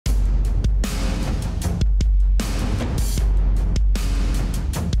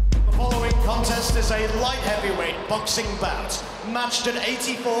is a light heavyweight boxing bout, matched at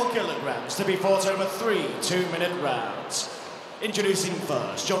 84 kilograms to be fought over 3 two-minute rounds. Introducing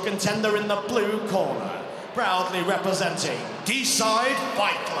first, your contender in the blue corner, proudly representing D-Side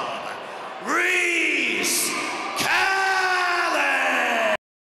Fight Club, Reese Kelly!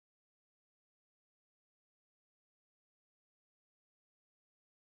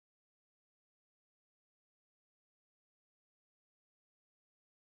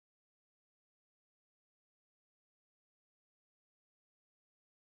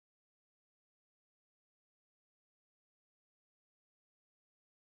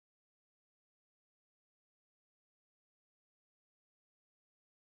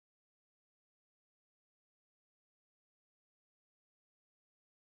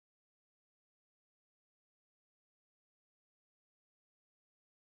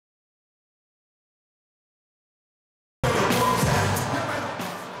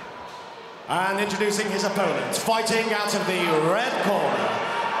 And introducing his opponent, fighting out of the red corner,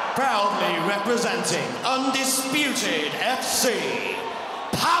 proudly representing Undisputed FC,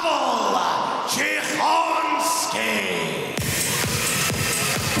 Pavel Chichanski.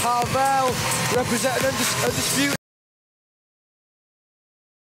 Pavel representing Undisputed.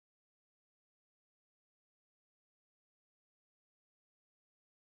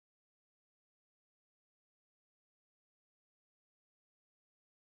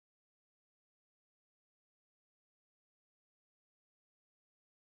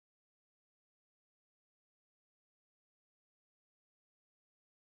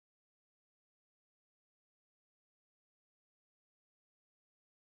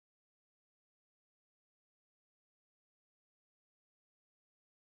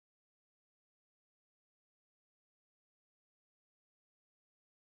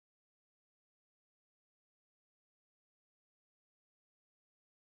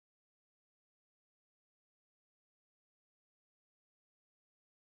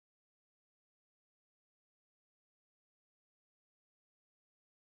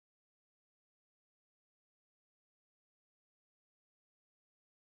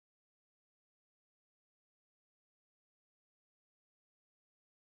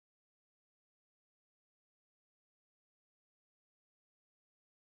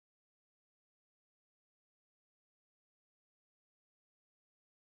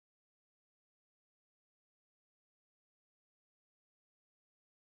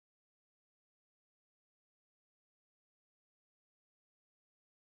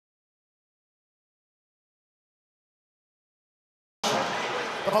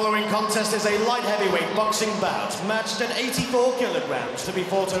 The following contest is a light heavyweight boxing bout, matched at 84 kilograms to be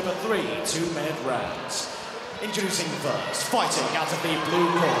fought over 3 two-minute rounds. Introducing first, fighting out of the blue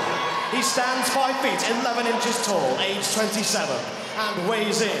corner. He stands 5 feet 11 inches tall, age 27, and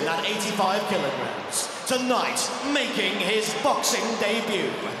weighs in at 85 kilograms. Tonight, making his boxing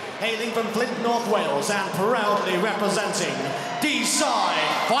debut, hailing from Flint, North Wales, and proudly representing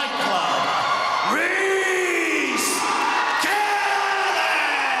D-Side Fight Club, Reese Kelly!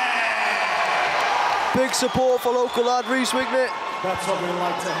 Big support for local lad Reese Wignett. That's what we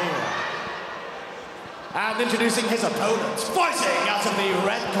like to hear. And introducing his opponent, fighting out of the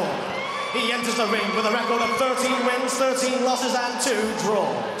red corner. He enters the ring with a record of 13 wins, 13 losses, and 2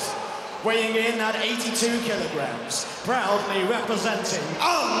 draws. Weighing in at 82 kilograms, proudly representing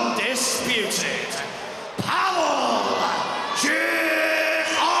Undisputed, Pavel Chichanski!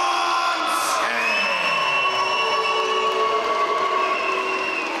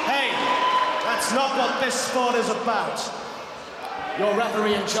 Hey, that's not what this sport is about. Your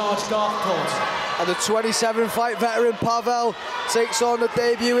referee in charge, Garth Porter. And the 27-fight veteran Pavel takes on the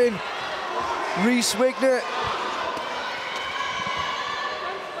debuting Reese Wignett.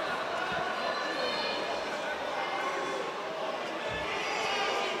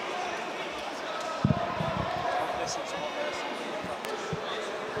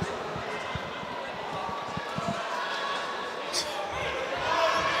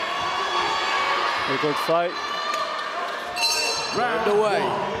 A good fight. Round away.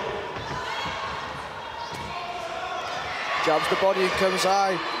 one. Jabs the body and comes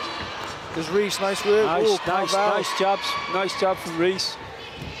high. There's Reese, nice work. Nice jabs. Nice jab from Reese.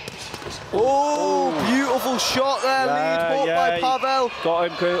 Oh, beautiful shot there, lead bought by Pavel.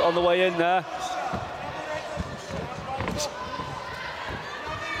 Got him on the way in there.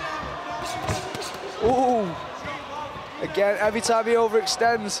 Oh, again, every time he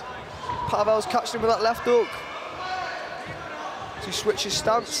overextends, Pavel's catching him with that left hook. So he switches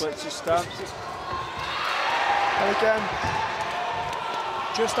stance. And again.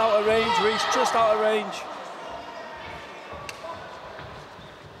 Just out of range, Reese, just out of range.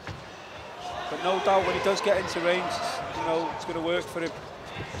 But no doubt when he does get into range, you know, it's going to work for him.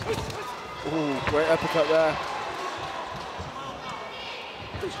 Ooh, great uppercut there.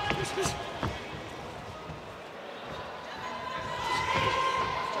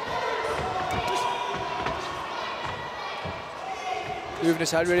 Moving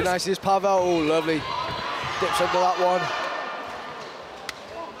his head really nicely, this Pavel. Oh, lovely. Dips under that one.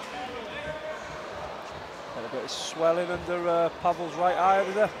 Got a bit of swelling under Pavel's right eye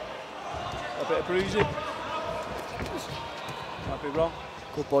over there. A bit of bruising. Might be wrong.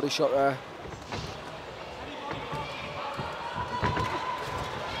 Good body shot there.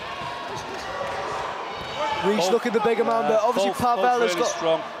 Reese looking the bigger man, but obviously Pavel has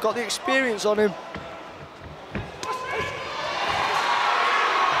got the experience on him.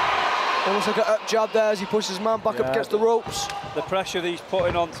 Almost like an up jab there as he pushes his man back up against the ropes. The pressure that he's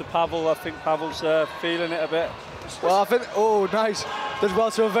putting onto Pavel, I think Pavel's feeling it a bit. Well, I think, oh, nice. Does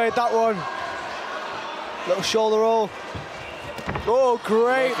well to evade that one. Little shoulder roll. Oh,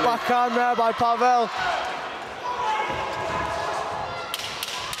 great backhand there by Pavel.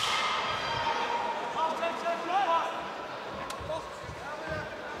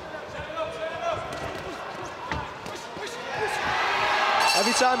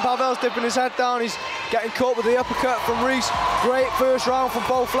 Every time Pavel's dipping his head down, he's getting caught with the uppercut from Reese. Great first round from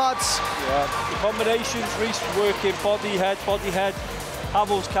both lads. Yeah, the combinations, Reese working body, head,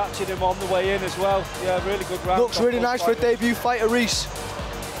 Pavel's catching him on the way in as well. Yeah, really good round. Looks really nice for a debut fighter, Reese.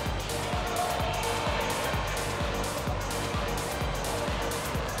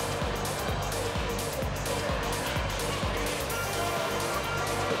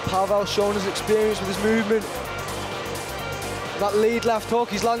 Pavel showing his experience with his movement. That lead left hook,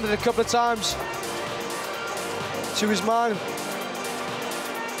 he's landed a couple of times to his man.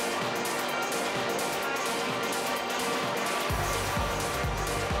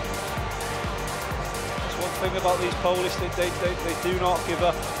 That's one thing about these Polish, they do not give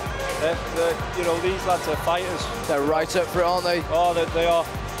up. You know, these lads are fighters. They're right up for it, aren't they? Oh, they are.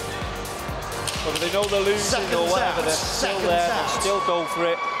 But they know they're losing or whatever, they're still there, they still go for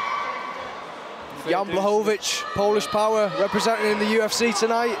it. Jan Blachowicz, Polish Power, representing in the UFC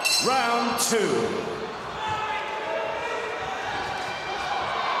tonight. Round 2.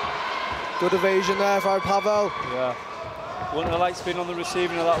 Good evasion there by Pavel. Yeah. Wouldn't have liked to be on the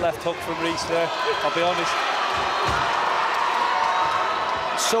receiving of that left hook from Reese there, I'll be honest.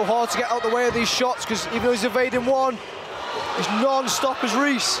 It's so hard to get out the way of these shots because even though he's evading one, he's non-stop as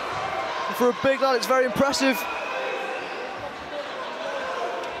Reese. And for a big lad, it's very impressive.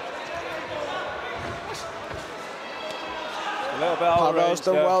 A little bit out of range. Pavel's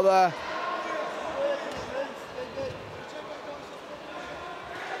done well there.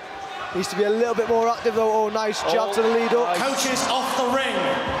 Needs to be a little bit more active though. Oh, nice jab to the lead up. Coaches off the ring.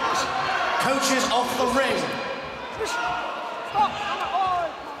 Coaches off the ring.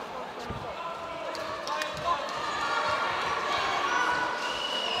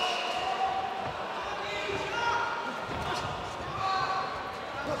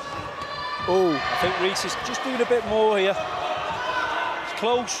 Oh, I think Reese is just doing a bit more here. It's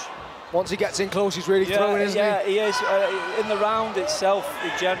close. Once he gets in close, he's really throwing, isn't he? Yeah, he is. In the round itself,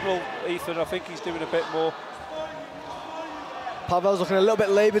 in general, Ethan, I think he's doing a bit more. Pavel's looking a little bit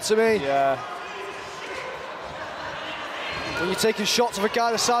laboured to me. Yeah. When you're taking shots of a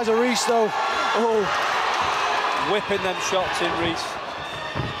guy the size of Reese, though. Oh. Whipping them shots in, Reese.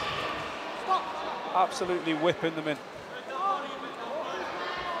 Absolutely whipping them in.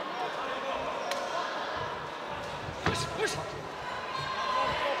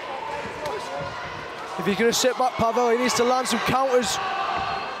 If he's going to sit back, Pavel, he needs to land some counters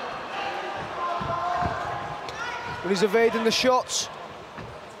when he's evading the shots.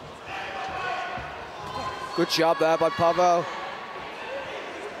 Good job there by Pavel.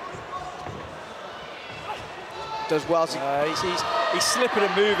 Does well. He's slipping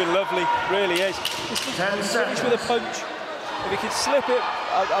and moving lovely, really is. Finish with a punch. If he can slip it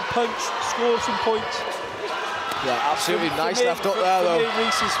and punch, score some points. Yeah, absolutely nice left up there, though.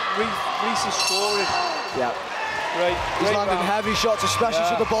 Reese is scoring. Yeah. Great. He's landing round. heavy shots, especially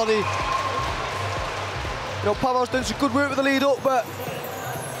to the body. You know, Pavel's done some good work with the lead up, but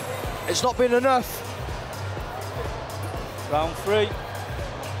it's not been enough. Round 3.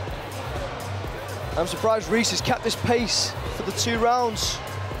 I'm surprised Reese has kept this pace for the 2 rounds.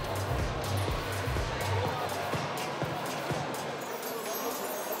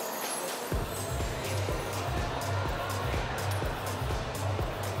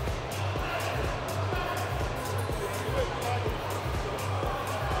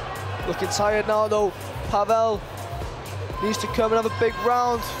 Looking tired now though. Pavel needs to come and have a big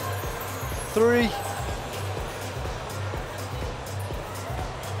round. 3.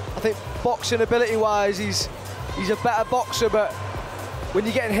 I think boxing ability-wise, he's a better boxer, but when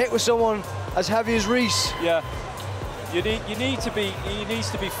you're getting hit with someone as heavy as Reece, yeah, he needs to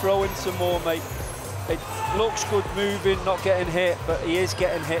be throwing some more, mate. It looks good moving, not getting hit, but he is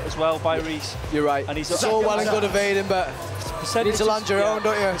getting hit as well by Reece. You're right. And he's it's all well and good evading, but you need to land your own,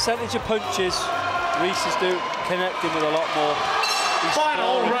 don't you? Percentage of punches, Reece is connecting with a lot more. He's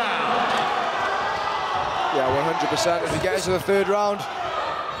Final round. Yeah, 100%. If we get into the 3rd round.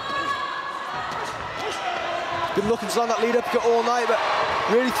 Been looking to land that lead uppercut all night, but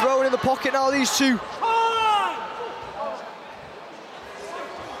really throwing in the pocket now, these two.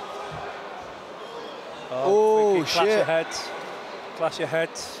 Oh, shit. Clash your heads. Clash your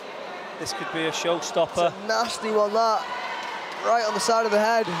heads. This could be a showstopper. It's a nasty one, that. Right on the side of the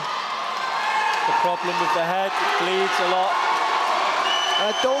head. The problem with the head, it bleeds a lot.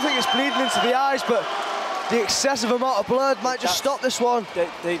 And I don't think it's bleeding into the eyes, but the excessive amount of blood might just stop this one.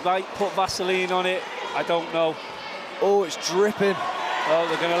 They might put Vaseline on it. I don't know. Oh, it's dripping. Oh,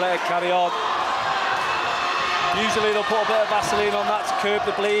 they're going to let it carry on. Usually they'll put a bit of Vaseline on that to curb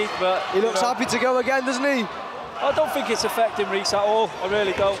the bleed, but... He looks happy to go again, doesn't he? I don't think it's affecting Reece at all. I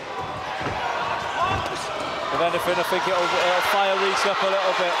really don't. If anything, I think it'll fire Reece up a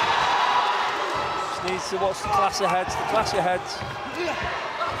little bit. Just needs to watch the clash of heads, the clash of heads.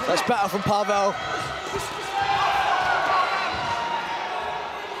 That's better from Pavel.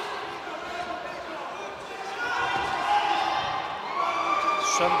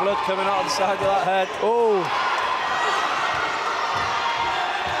 Some blood coming out of the side of that head. Oh.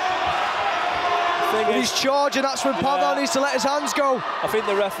 When he's charging, that's when Pavel needs to let his hands go. I think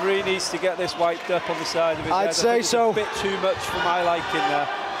the referee needs to get this wiped up on the side of his head. I'd say so. A bit too much for my liking there.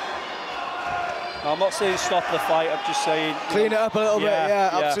 No, I'm not saying stop the fight, I'm just saying... Clean it up a little bit, yeah,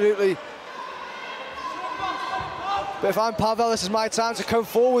 absolutely. But if I'm Pavel, this is my time to come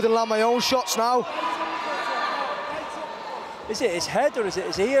forward and land my own shots now. Is it his head or is it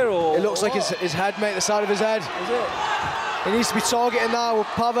his ear? Or it looks like his head, mate, the side of his head. Is it? He needs to be targeting now with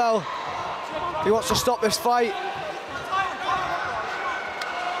Pavel. He wants to stop this fight.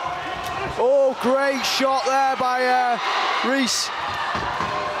 Oh, great shot there by Reece.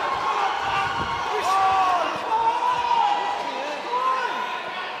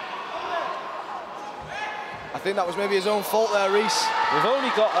 I think that was maybe his own fault there, Reece. We've only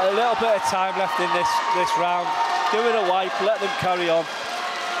got a little bit of time left in this round. Do it a wipe, let them carry on.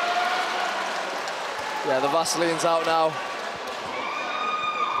 Yeah, the Vaseline's out now.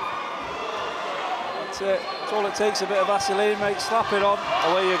 That's it. That's all it takes, a bit of Vaseline, mate. Slap it on,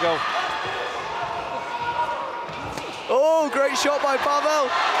 away you go. Oh, great shot by Pavel.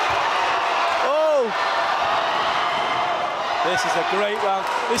 Oh. This is a great round.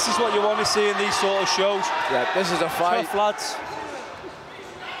 This is what you want to see in these sort of shows. Yeah, this is a fight. Tough lads.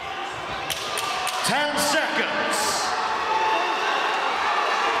 10 seconds.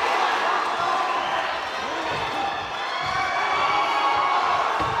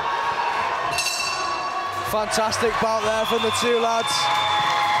 Fantastic bout there from the two lads.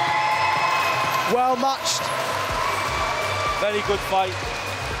 Well matched. Very good fight.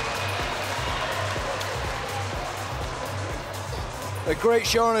 A great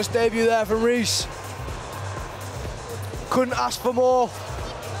show on his debut there from Reece. Couldn't ask for more.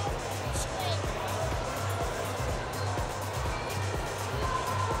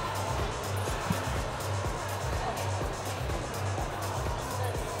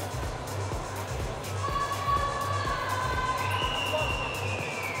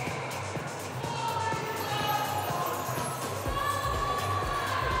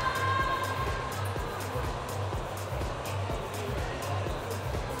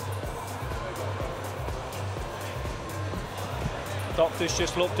 Doctor's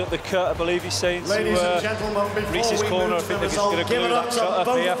just looked at the cut. I believe he's saying Ladies and gentlemen, before Reece's we corner, move I think to the they're just going result, to give glue it up that to cut up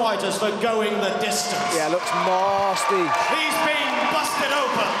both here. fighters for going the distance. Yeah, looks nasty. He's been busted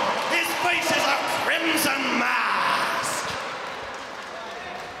open. His face is a crimson mask.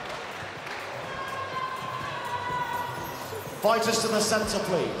 Fighters to the center,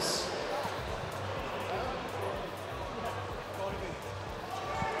 please.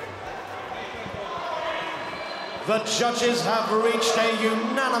 The judges have reached a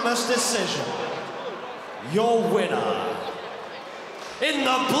unanimous decision. Your winner, in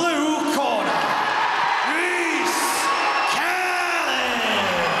the blue corner, Reece Kelly.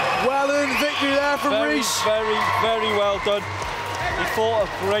 Well-earned victory there from Reece. Very, very well done. He fought a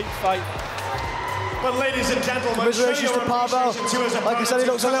great fight. But ladies and gentlemen, commiserations to Pavel. Like I said, he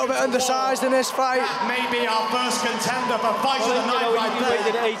looks a little bit undersized in this fight. That may be our first contender for fight of the night right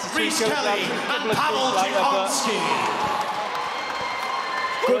there. Rhys Kelly and Pavel Tchaikovsky.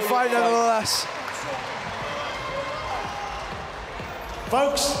 Good fight nevertheless.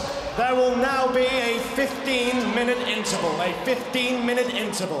 Folks, there will now be a 15-minute interval. A 15-minute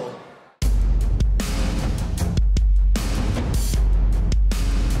interval.